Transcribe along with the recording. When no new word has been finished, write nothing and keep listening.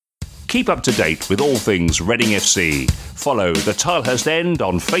Keep up to date with all things Reading FC. Follow the Tilehurst End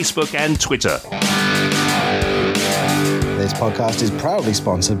on Facebook and Twitter. This podcast is proudly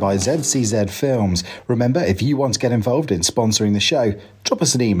sponsored by ZCZ Films. Remember, if you want to get involved in sponsoring the show, drop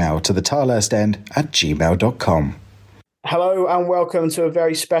us an email to thetilehurstend@gmail.com. Hello and welcome to a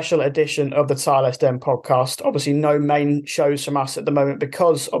very special edition of the Tilehurst End podcast. Obviously, no main shows from us at the moment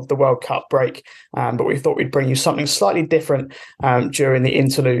because of the World Cup break, but we thought we'd bring you something slightly different during the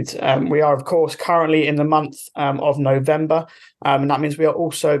interlude. We are, of course, currently in the month of November, and that means we are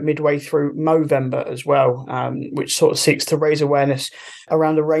also midway through Movember as well, which sort of seeks to raise awareness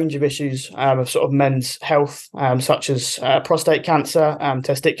around a range of issues of sort of men's health, such as prostate cancer,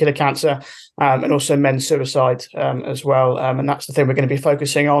 testicular cancer, and also men's suicide as well. And that's the thing we're going to be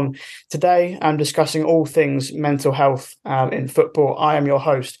focusing on today and discussing all things mental health in football. I am your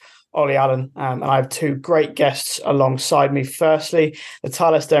host, Ollie Allen, and I have two great guests alongside me. Firstly, the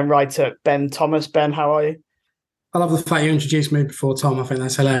Tilehurst End writer, Ben Thomas. Ben, how are you? I love the fact you introduced me before Tom. I think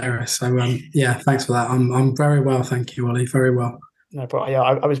that's hilarious. So, yeah, thanks for that. I'm very well, thank you, Ollie. Very well. No, but yeah,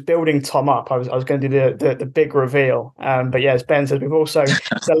 I was building Tom up. I was going to do the big reveal. But yeah, as Ben said, we've also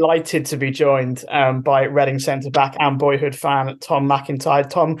delighted to be joined by Reading centre-back and boyhood fan Tom McIntyre.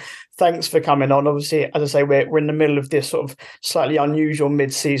 Tom, thanks for coming on. Obviously, as I say, we're in the middle of this sort of slightly unusual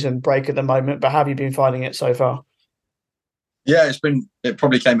mid-season break at the moment, but how have you been finding it so far? Yeah, it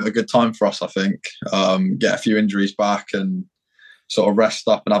probably came at a good time for us, I think. Get a few injuries back and sort of rest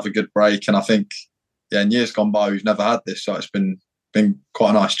up and have a good break. And I think, yeah, in years gone by, we've never had this. So it's been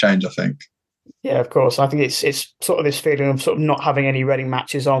quite a nice change, I think. Yeah, of course. I think it's sort of this feeling of sort of not having any Reading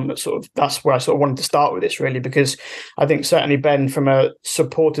matches on. That's where I sort of wanted to start with this, really, because I think certainly, Ben, from a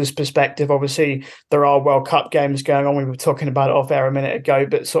supporter's perspective, obviously there are World Cup games going on. We were talking about it off air a minute ago,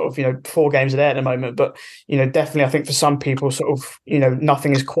 but sort of, 4 games are there at the moment. But, definitely I think for some people sort of,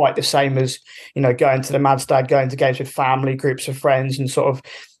 nothing is quite the same as, going to the Madstad, going to games with family, groups of friends, and sort of,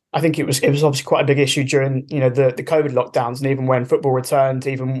 I think it was obviously quite a big issue during, the COVID lockdowns, and even when football returned,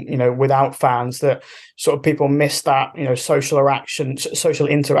 even, without fans, that sort of people missed that, social interaction,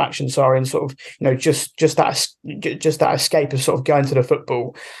 and sort of, just that escape of sort of going to the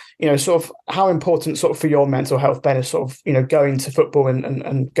football. Sort of how important sort of for your mental health, Ben, is sort of, going to football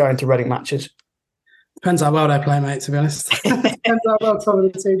and going to Reading matches? Depends how well they play, mate, to be honest. Depends how well some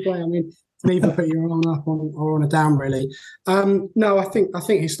of the team play. I mean, neither put you on up or on a down, really. No, I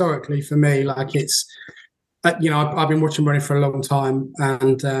think historically for me, like it's, I've been watching Reading for a long time,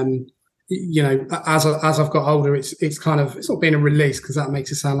 and as I've got older, it's kind of, it's not being a release because that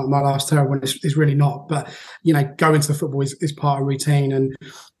makes it sound like my life's terrible when it's really not. But going to the football is part of routine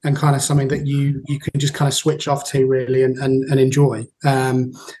and kind of something that you can just kind of switch off to, really, and enjoy.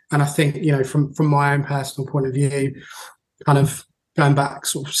 And I think from my own personal point of view, kind of going back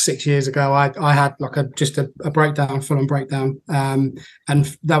sort of 6 years ago, I had like a breakdown, full-on breakdown, and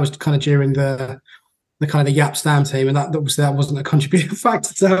that was kind of during the kind of the Yap Stam team, and that obviously that wasn't a contributing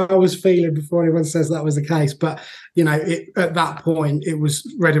factor to how I was feeling before anyone says that was the case. But at that point,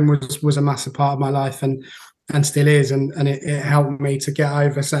 Reading was a massive part of my life, and still is, and it helped me to get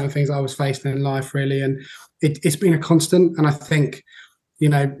over certain things I was facing in life, really, and it's been a constant. And I think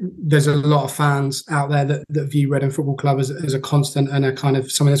there's a lot of fans out there that view Reading Football Club as a constant and a kind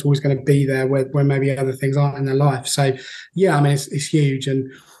of something that's always going to be there where maybe other things aren't in their life. So, yeah, I mean, it's huge.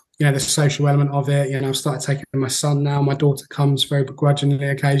 And, the social element of it, I've started taking my son now. My daughter comes very begrudgingly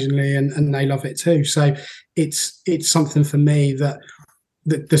occasionally, and they love it too. So it's something for me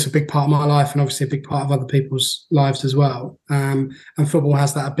that's a big part of my life, and obviously a big part of other people's lives as well. And football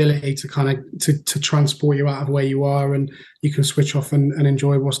has that ability to kind of to transport you out of where you are, and you can switch off and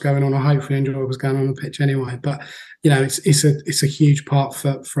enjoy what's going on, or hopefully enjoy what's going on the pitch anyway. But it's a huge part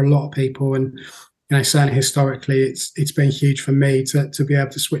for a lot of people, and certainly historically, it's been huge for me to be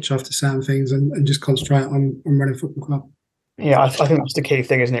able to switch off to certain things and just concentrate on Reading Football Club. Yeah, I think that's the key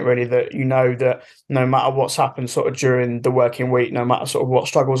thing, isn't it, really, that that no matter what's happened sort of during the working week, no matter sort of what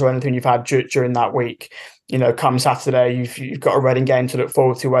struggles or anything you've had during that week, come Saturday, you've got a Reading game to look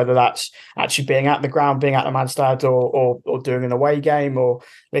forward to, whether that's actually being at the ground, being at the Madstad, or doing an away game, or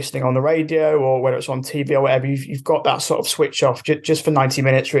listening on the radio, or whether it's on TV or whatever. You've got that sort of switch off just for 90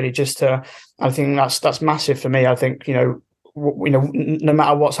 minutes, really, I think that's massive for me. I think, no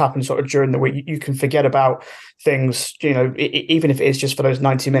matter what's happened sort of during the week, you can forget about things, even if it is just for those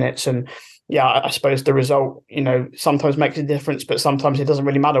 90 minutes. And yeah, I suppose the result, sometimes makes a difference, but sometimes it doesn't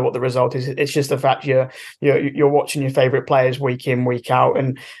really matter what the result is. It's just the fact you're watching your favourite players week in, week out.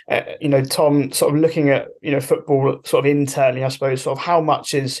 And, Tom, sort of looking at, football sort of internally, I suppose, sort of how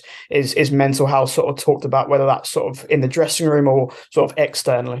much is mental health sort of talked about, whether that's sort of in the dressing room or sort of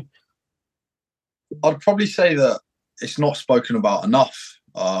externally? I'd probably say that it's not spoken about enough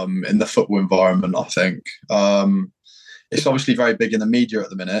in the football environment. I think it's obviously very big in the media at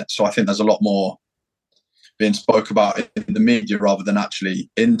the minute, so I think there's a lot more being spoke about in the media rather than actually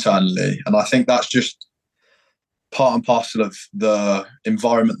internally. And I think that's just part and parcel of the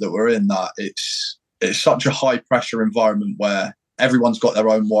environment that we're in, that it's such a high pressure environment where everyone's got their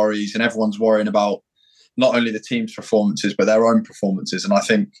own worries and everyone's worrying about not only the team's performances but their own performances. And I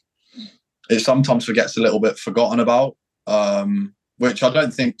think it sometimes gets a little bit forgotten about, which I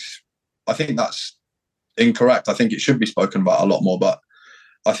think that's incorrect. I think it should be spoken about a lot more, but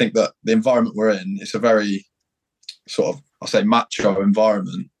I think that the environment we're in is a very sort of, I'll say, macho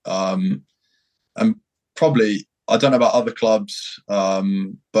environment. And probably, I don't know about other clubs,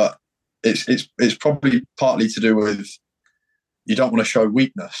 but it's probably partly to do with you don't want to show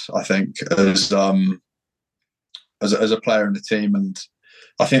weakness, I think, as a player in the team. And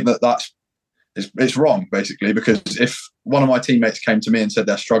I think it's wrong, basically, because if one of my teammates came to me and said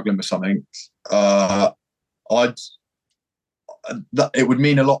they're struggling with something, it would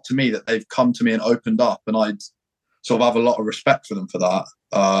mean a lot to me that they've come to me and opened up, and I'd sort of have a lot of respect for them for that.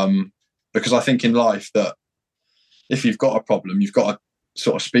 Because I think in life that if you've got a problem, you've got to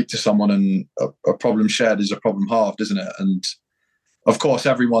sort of speak to someone, and a problem shared is a problem halved, isn't it? And of course,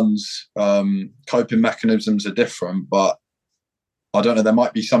 everyone's coping mechanisms are different, but I don't know, there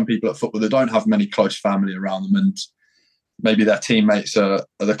might be some people at football that don't have many close family around them, and maybe their teammates are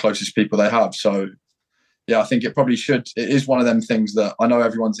the closest people they have. So yeah, I think it is one of them things that I know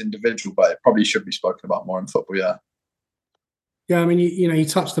everyone's individual, but it probably should be spoken about more in football. Yeah. Yeah, I mean, you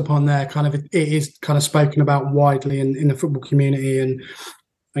touched upon there, kind of, it is kind of spoken about widely in the football community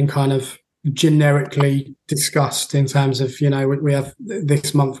and kind of generically discussed in terms of, we have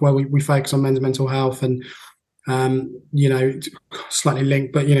this month where we focus on men's mental health and, slightly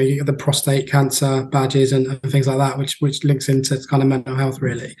linked, but, you have the prostate cancer badges and things like that, which links into kind of mental health,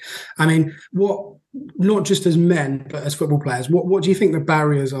 really. I mean, not just as men, but as football players, what do you think the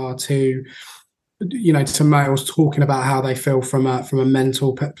barriers are to males talking about how they feel from a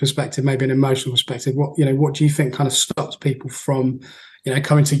mental perspective, maybe an emotional perspective? What do you think kind of stops people from,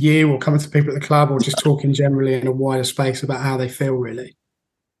 coming to you or coming to people at the club or just talking generally in a wider space about how they feel, really?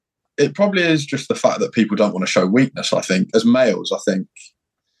 It probably is just the fact that people don't want to show weakness. I think as males, I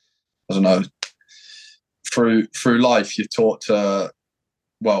don't know, through life, you're taught to,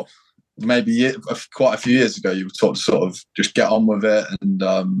 well, maybe quite a few years ago, you were taught to sort of just get on with it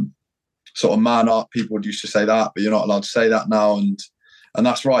and sort of man up. People would used to say that, but you're not allowed to say that now. And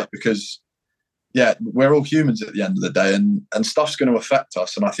that's right, because yeah, we're all humans at the end of the day, and stuff's going to affect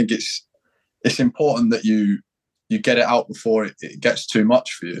us. And I think it's important that you get it out before it gets too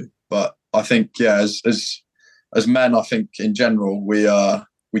much for you. But I think, yeah, as men, I think in general, we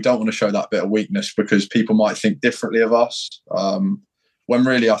don't want to show that bit of weakness because people might think differently of us. When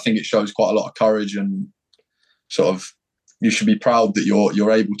really, I think it shows quite a lot of courage, and sort of you should be proud that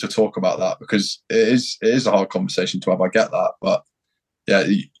you're able to talk about that, because it is a hard conversation to have. I get that, but yeah,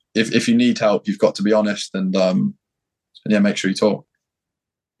 if you need help, you've got to be honest and yeah, make sure you talk.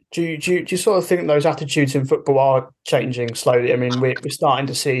 Do you sort of think those attitudes in football are changing slowly? I mean, we're starting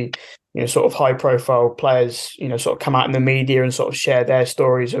to see, sort of high profile players, sort of come out in the media and sort of share their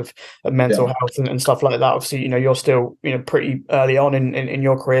stories of mental health and stuff like that. Obviously, you're still, pretty early on in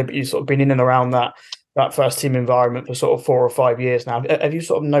your career, but you've sort of been in and around that first team environment for sort of 4 or 5 years now. Have you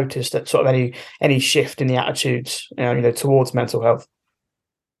sort of noticed that sort of any shift in the attitudes, towards mental health?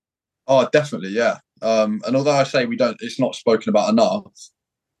 Oh, definitely, yeah. And although I say it's not spoken about enough.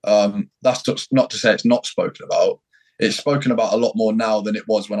 That's not to say it's not spoken about. It's spoken about a lot more now than it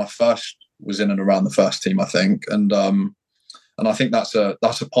was when I first was in and around the first team, I think. And I think that's a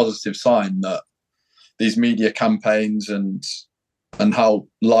positive sign that these media campaigns and how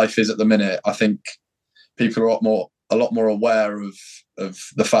life is at the minute, I think people are a lot more aware of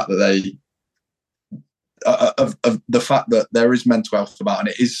the fact that of the fact that there is mental health about, and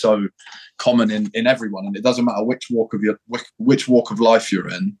it is so common in everyone, and it doesn't matter which walk of life you're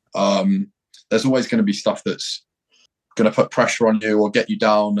in. There's always going to be stuff that's going to put pressure on you or get you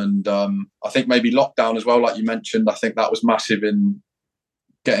down, and I think maybe lockdown as well, like you mentioned, I think that was massive in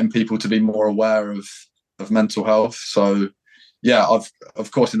getting people to be more aware of mental health. So yeah,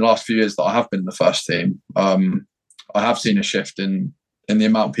 of course in the last few years that I have been in the first team, I have seen a shift in the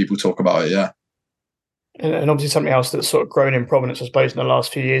amount people talk about it. Yeah. And obviously something else that's sort of grown in prominence, I suppose, in the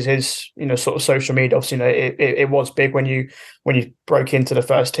last few years is, sort of social media. Obviously, it was big when you broke into the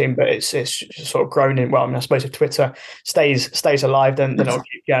first team, but it's sort of grown in. Well, I mean, I suppose if Twitter stays alive, then it'll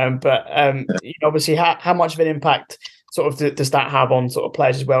keep going. But obviously, how much of an impact sort of does that have on sort of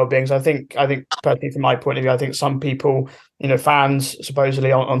players' well-being? So I think personally, from my point of view, I think some people, fans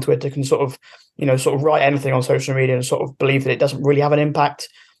supposedly on Twitter can sort of write anything on social media and sort of believe that it doesn't really have an impact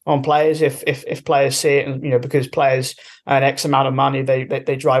on players if players see it, and because players earn X amount of money,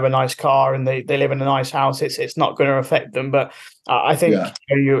 they drive a nice car and they live in a nice house, it's not going to affect them. But I think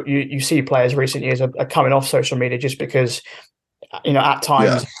you see players recent years are coming off social media just because at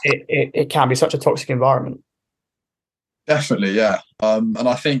times it can be such a toxic environment. Definitely, yeah. And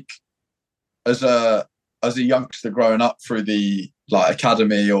I think as a youngster growing up through the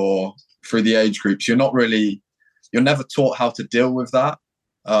academy or through the age groups, you're never taught how to deal with that,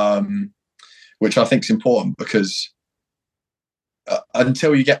 which I think is important, because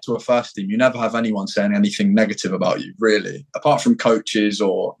until you get to a first team, you never have anyone saying anything negative about you, really, apart from coaches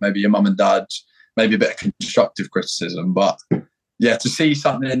or maybe your mum and dad, maybe a bit of constructive criticism. But yeah, to see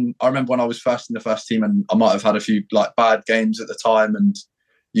something, I remember when I was first in the first team, and I might have had a few bad games at the time, and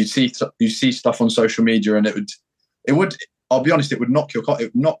you see stuff on social media, and it would. I'll be honest, it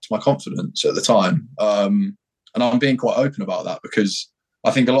knocked my confidence at the time, and I'm being quite open about that, because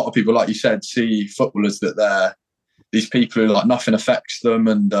I think a lot of people, like you said, see footballers that they're these people who nothing affects them,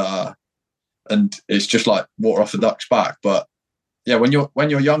 and it's just like water off a duck's back. But yeah, when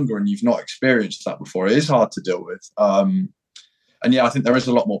you're younger and you've not experienced that before, it is hard to deal with. And yeah, I think there is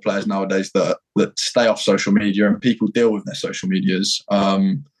a lot more players nowadays that stay off social media, and people deal with their social medias.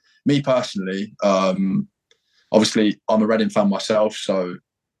 Me personally, obviously I'm a Reading fan myself, so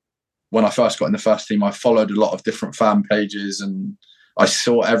when I first got in the first team, I followed a lot of different fan pages, and I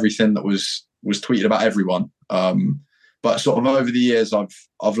saw everything that was tweeted about everyone. But sort of over the years,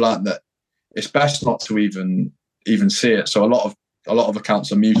 I've learned that it's best not to even see it. So a lot of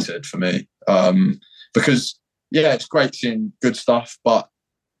accounts are muted for me, because yeah, it's great seeing good stuff, but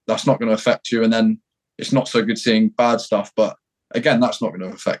that's not going to affect you. And then it's not so good seeing bad stuff, but again, that's not going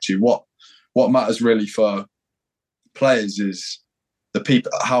to affect you. What matters really for players is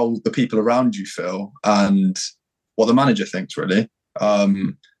how the people around you feel, and what the manager thinks, really.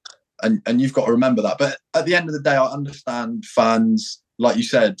 And you've got to remember that. But at the end of the day, I understand fans, like you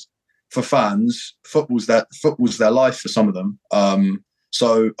said, for fans, football's their life for some of them.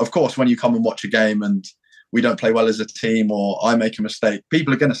 So of course, when you come and watch a game and we don't play well as a team, or I make a mistake,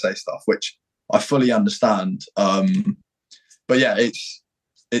 people are going to say stuff, which I fully understand. But yeah,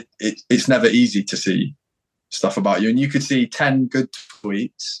 it's never easy to see stuff about you, and you could see 10 good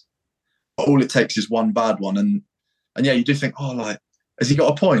tweets, but all it takes is one bad one, and yeah, you do think, has he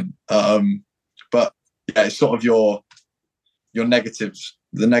got a point? But yeah, it's sort of your negatives,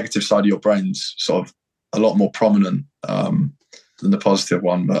 the negative side of your brain's sort of a lot more prominent than the positive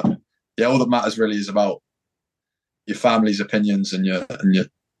one. But yeah, all that matters really is about your family's opinions and your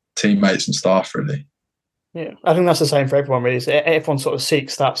teammates and staff, really. Yeah, I think that's the same for everyone, really. Everyone sort of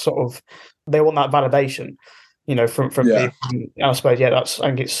seeks that sort of, they want that validation, from people. And I suppose, I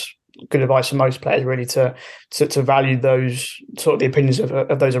think it's good advice for most players, really, to value those sort of the opinions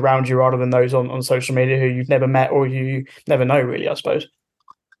of those around you, rather than those on social media who you've never met or you never know, really, I suppose.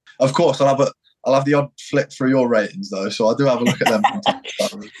 Of course, I'll have the odd flip through your ratings, though, so I do have a look at them from time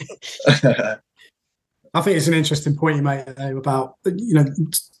to time. I think it's an interesting point you made, though, about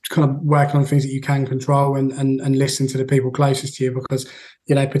kind of working on things that you can control and listen to the people closest to you, because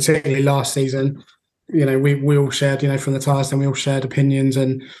particularly last season, we all shared from the Tyres, and we all shared opinions,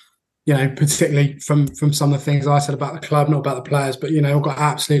 and particularly from some of the things I said about the club, not about the players, but all got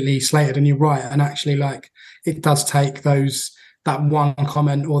absolutely slated. And you're right, and actually, it does take that one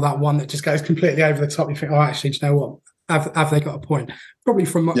comment or that one that just goes completely over the top. You think, actually, do you know what? Have they got a point? Probably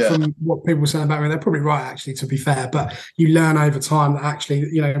from what people are saying about me, they're probably right, actually, to be fair. But you learn over time that actually,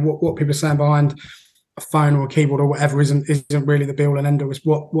 what people are saying behind a phone or a keyboard or whatever isn't really the be all and end all. It's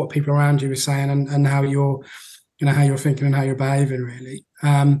what people around you are saying and how you're how you're thinking and how you're behaving, really.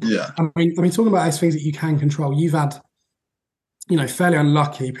 I mean, talking about those things that you can control, you've had fairly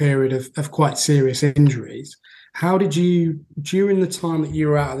unlucky period of quite serious injuries. How did you, during the time that you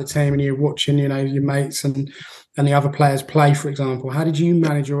were out of the team and you were watching, your mates and the other players play, for example, how did you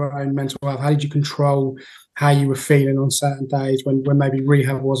manage your own mental health? How did you control how you were feeling on certain days when maybe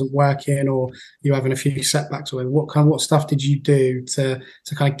rehab wasn't working, or you were having a few setbacks, or what stuff did you do to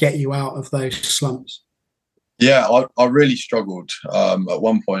kind of get you out of those slumps? Yeah, I really struggled. At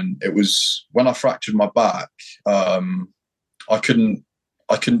one point, it was when I fractured my back. I couldn't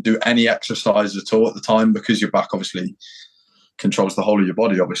do any exercise at all at the time, because your back obviously controls the whole of your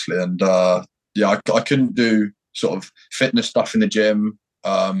body, obviously. And I couldn't do sort of fitness stuff in the gym,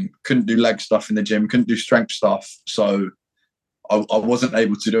 couldn't do leg stuff in the gym, couldn't do strength stuff. So I wasn't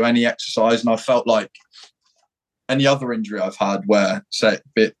able to do any exercise, and I felt like any other injury I've had, where say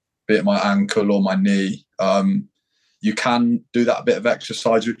be it my ankle or my knee, you can do that bit of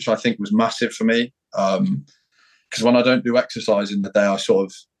exercise, which I think was massive for me. Because when I don't do exercise in the day, I sort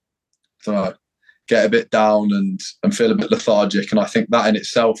of, I don't know, get a bit down and feel a bit lethargic, and I think that in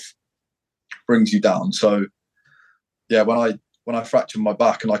itself brings you down. So yeah, when I fractured my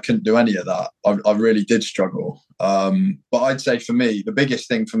back and I couldn't do any of that, I really did struggle. But I'd say for me, the biggest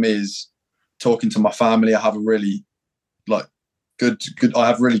thing for me is talking to my family. I have a really I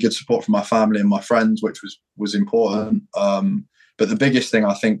have really good support from my family and my friends, which was important. But the biggest thing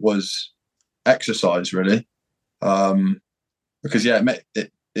I think was exercise, really, because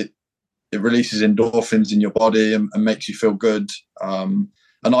it releases endorphins in your body and makes you feel good. And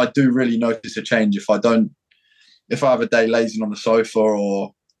I do really notice a change if I have a day lazing on the sofa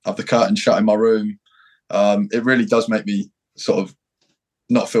or have the curtain shut in my room. It really does make me sort of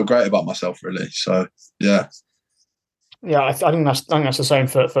not feel great about myself, really. So yeah. Yeah, I think that's the same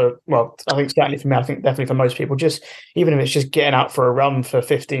for well, I think certainly for me, I think definitely for most people, just even if it's just getting out for a run for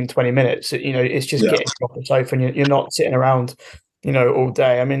 15, 20 minutes, it's just getting off the sofa and you're not sitting around, all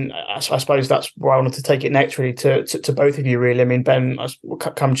day. I mean, I suppose that's where I wanted to take it next, really, to both of you, really. I mean, Ben, I'll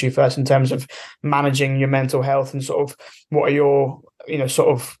come to you first in terms of managing your mental health and sort of what are your, sort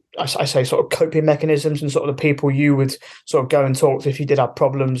of, I say sort of coping mechanisms and sort of the people you would sort of go and talk to if you did have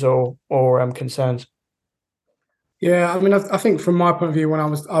problems or concerns. Yeah, I mean, I think from my point of view, when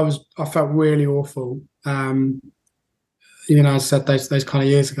I felt really awful. As I said, those kind of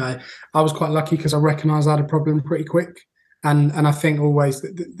years ago, I was quite lucky because I recognised I had a problem pretty quick, and I think always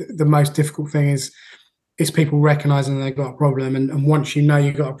the most difficult thing is people recognising they've got a problem, and once you know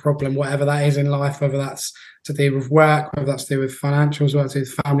you've got a problem, whatever that is in life, whether that's to do with work, whether that's to do with financials, whether it's to do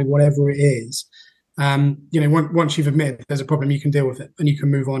with family, whatever it is. Once you've admitted there's a problem, you can deal with it and you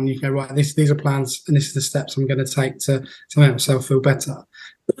can move on. You can go, right, these are plans and this is the steps I'm going to take to make myself feel better.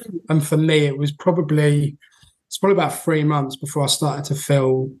 And for me, it's probably about 3 months before I started to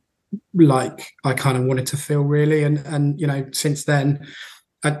feel like I kind of wanted to feel, really. And since then,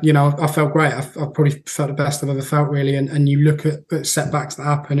 I felt great. I've probably felt the best I've ever felt, really. And you look at setbacks that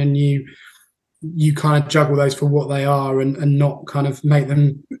happen and you kind of juggle those for what they are and not kind of make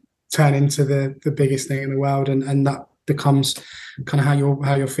them turn into the biggest thing in the world, and that becomes kind of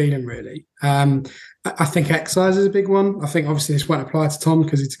how you're feeling, really. I think exercise is a big one. I think obviously this won't apply to Tom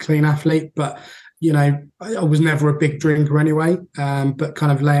because he's a clean athlete, but I was never a big drinker anyway. But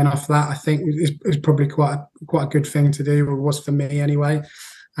kind of laying off that, I think is probably quite a good thing to do, or was for me anyway.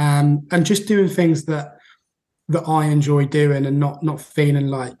 And just doing things that I enjoy doing and not feeling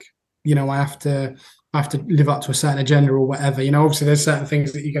like I have to live up to a certain agenda or whatever. Obviously there's certain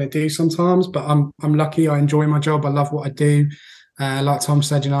things that you're going to do sometimes, but I'm lucky. I enjoy my job. I love what I do. Like Tom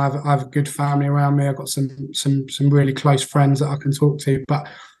said, I have a good family around me. I've got some really close friends that I can talk to. But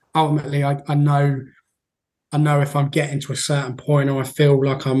ultimately, I know if I'm getting to a certain point or I feel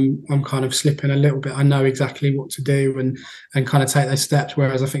like I'm kind of slipping a little bit, I know exactly what to do and kind of take those steps.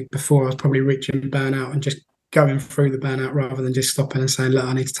 Whereas I think before I was probably reaching burnout and just going through the burnout rather than just stopping and saying, look,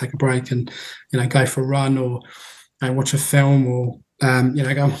 I need to take a break and, go for a run or watch a film or,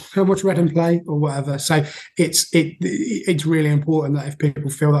 go watch Red and Play or whatever. So it's really important that if people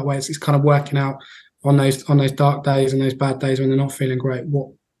feel that way, it's kind of working out on those dark days and those bad days when they're not feeling great,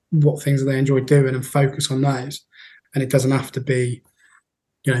 what things do they enjoy doing and focus on those. And it doesn't have to be,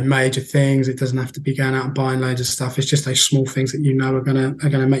 major things. It doesn't have to be going out and buying loads of stuff. It's just those small things that are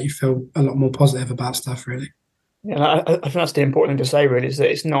gonna make you feel a lot more positive about stuff, really. Yeah, I think that's the important thing to say, really, is that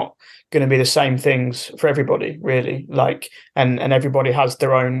it's not going to be the same things for everybody, really. And everybody has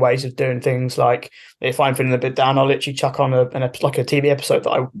their own ways of doing things. Like, if I'm feeling a bit down, I'll literally chuck on a TV episode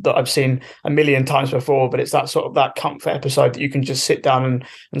that I've seen a million times before. But it's that sort of that comfort episode that you can just sit down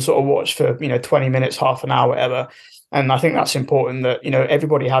and sort of watch for 20 minutes, half an hour, whatever. And I think that's important that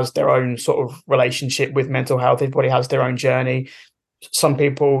everybody has their own sort of relationship with mental health. Everybody has their own journey. Some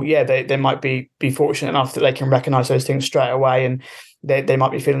people, they might be fortunate enough that they can recognize those things straight away, and they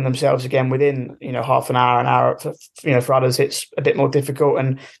might be feeling themselves again within half an hour. For others it's a bit more difficult,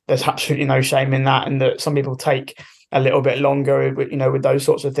 and there's absolutely no shame in that. And that some people take a little bit longer with those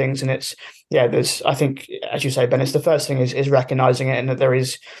sorts of things. And I think, as you say, Ben, it's the first thing is recognizing it, and that there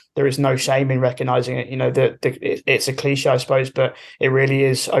is no shame in recognizing it. It's a cliche, I suppose, but it really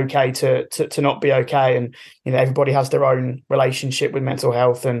is okay to not be okay. And everybody has their own relationship with mental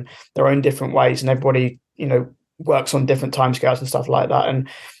health and their own different ways, and everybody works on different timescales and stuff like that. And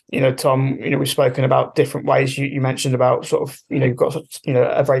Tom, we've spoken about different ways. You mentioned about sort of, you've got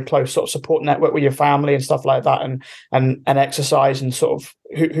a very close sort of support network with your family and stuff like that, and exercise, and sort of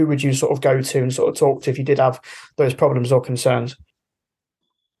who would you sort of go to and sort of talk to if you did have those problems or concerns?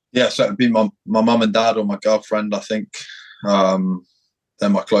 Yeah, so it'd be my mum and dad or my girlfriend, I think. They're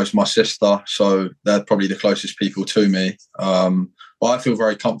my sister, so they're probably the closest people to me. But I feel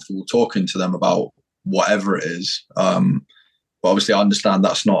very comfortable talking to them about whatever it is. But obviously, I understand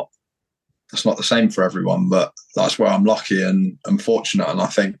that's not the same for everyone. But that's where I'm lucky and fortunate. And I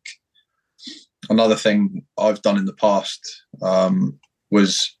think another thing I've done in the past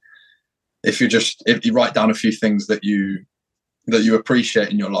was if you write down a few things that you appreciate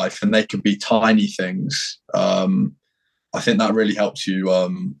in your life, and they can be tiny things. I think that really helps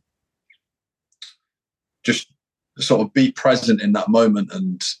you just sort of be present in that moment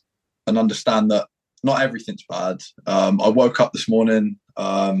and understand that not everything's bad. I woke up this morning.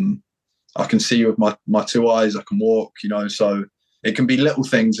 I can see with my two eyes. I can walk. So it can be little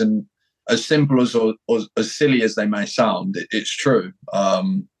things, and as simple as or as silly as they may sound, it's true.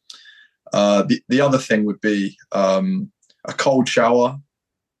 The other thing would be a cold shower.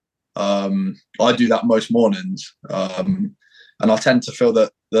 I do that most mornings, and I tend to feel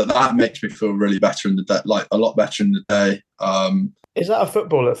that makes me feel really better in the day, like a lot better in the day. Is that a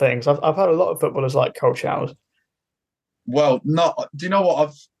footballer thing? I've had a lot of footballers like cold showers. Well, not. Do you know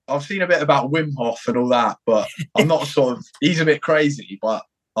what I've seen a bit about Wim Hof and all that, but I'm not he's a bit crazy, but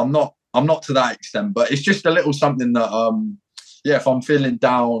I'm not to that extent. But it's just a little something that if I'm feeling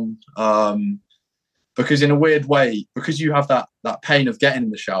down, because in a weird way, because you have that pain of getting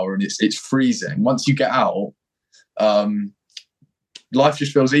in the shower and it's freezing. Once you get out, life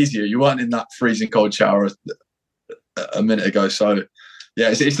just feels easier. You weren't in that freezing cold shower a minute ago. So yeah,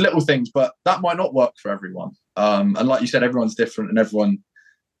 it's little things, but that might not work for everyone. And like you said, everyone's different and everyone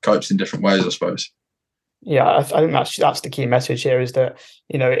copes in different ways, I suppose. Yeah, I think that's the key message here, is that,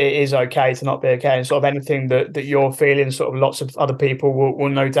 it is okay to not be okay, and sort of anything that you're feeling, sort of lots of other people will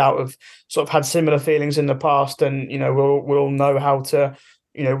no doubt have sort of had similar feelings in the past, and we'll know how to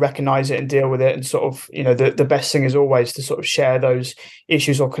recognize it and deal with it. And sort of the best thing is always to sort of share those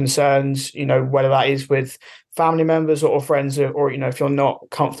issues or concerns, whether that is with family members or friends, or if you're not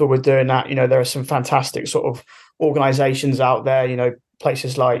comfortable with doing that, there are some fantastic sort of organizations out there,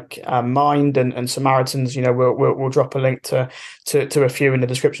 places like Mind and Samaritans. We'll drop a link to a few in the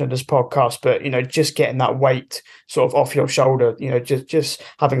description of this podcast. But just getting that weight sort of off your shoulder, just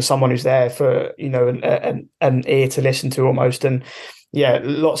having someone who's there for an ear to listen to almost. And yeah,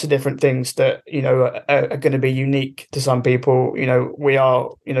 lots of different things that are going to be unique to some people. We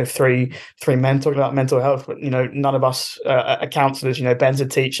are three men talking about mental health, but none of us are counsellors. Ben's a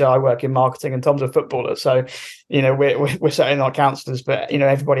teacher, I work in marketing, and Tom's a footballer. So we're certainly not counsellors, but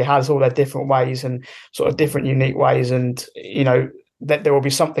everybody has all their different ways and sort of different unique ways, and that there will be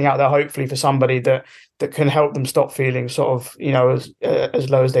something out there hopefully for somebody that can help them stop feeling sort of as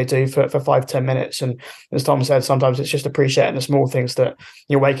low as they do for 5-10 minutes. And as Tom said, sometimes it's just appreciating the small things, that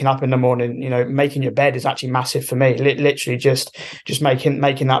you're waking up in the morning, making your bed is actually massive for me. Literally just making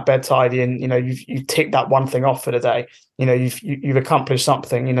that bed tidy, and you've ticked that one thing off for the day. You've accomplished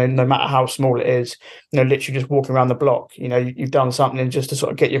something, no matter how small it is. Literally just walking around the block, you've done something just to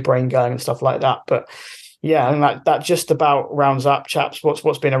sort of get your brain going and stuff like that. But yeah, and that just about rounds up, chaps,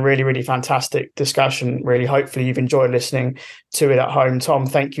 what's been a really, really fantastic discussion, really. Hopefully you've enjoyed listening to it at home. Tom,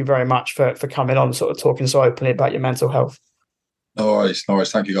 thank you very much for coming on, sort of talking so openly about your mental health. No worries.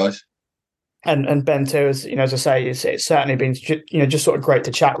 Thank you, guys. And Ben too, as I say, it's certainly been just sort of great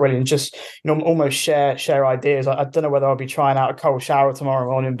to chat, really, and just almost share ideas. I don't know whether I'll be trying out a cold shower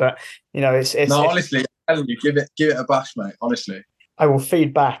tomorrow morning, but honestly, I'm telling you, give it a bash, mate. Honestly, I will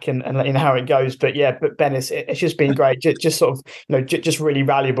feed back and let you know how it goes. But yeah, but Ben, it's just been great. Just sort of just really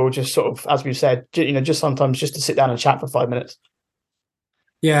valuable. Just sort of, as we've said, just sometimes just to sit down and chat for 5 minutes.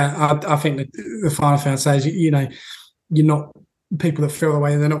 Yeah, I think the final thing I'd say is you're not. People that feel the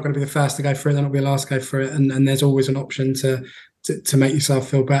way, they're not going to be the first to go through it, they're not going to be the last to go through it, and there's always an option to make yourself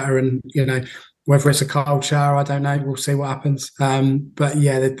feel better. And whether it's a cold shower, I don't know, we'll see what happens. But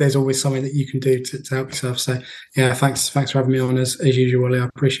yeah, there's always something that you can do to help yourself. So yeah, thanks for having me on as usual, Ollie. I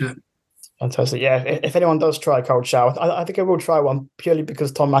appreciate it. Fantastic. Yeah, if anyone does try a cold shower, I think I will try one purely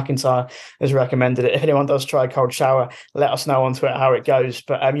because Tom McIntyre has recommended it. If anyone does try a cold shower, let us know on Twitter how it goes.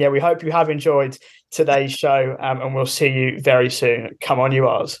 But yeah, we hope you have enjoyed today's show, and we'll see you very soon. Come on, you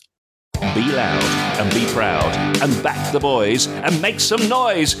Rs. Be loud and be proud and back the boys and make some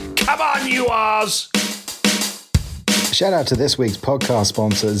noise. Come on, you Rs. Shout out to this week's podcast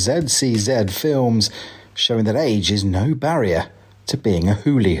sponsor, ZCZ Films. showing that age is no barrier to being a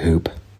hula hoop.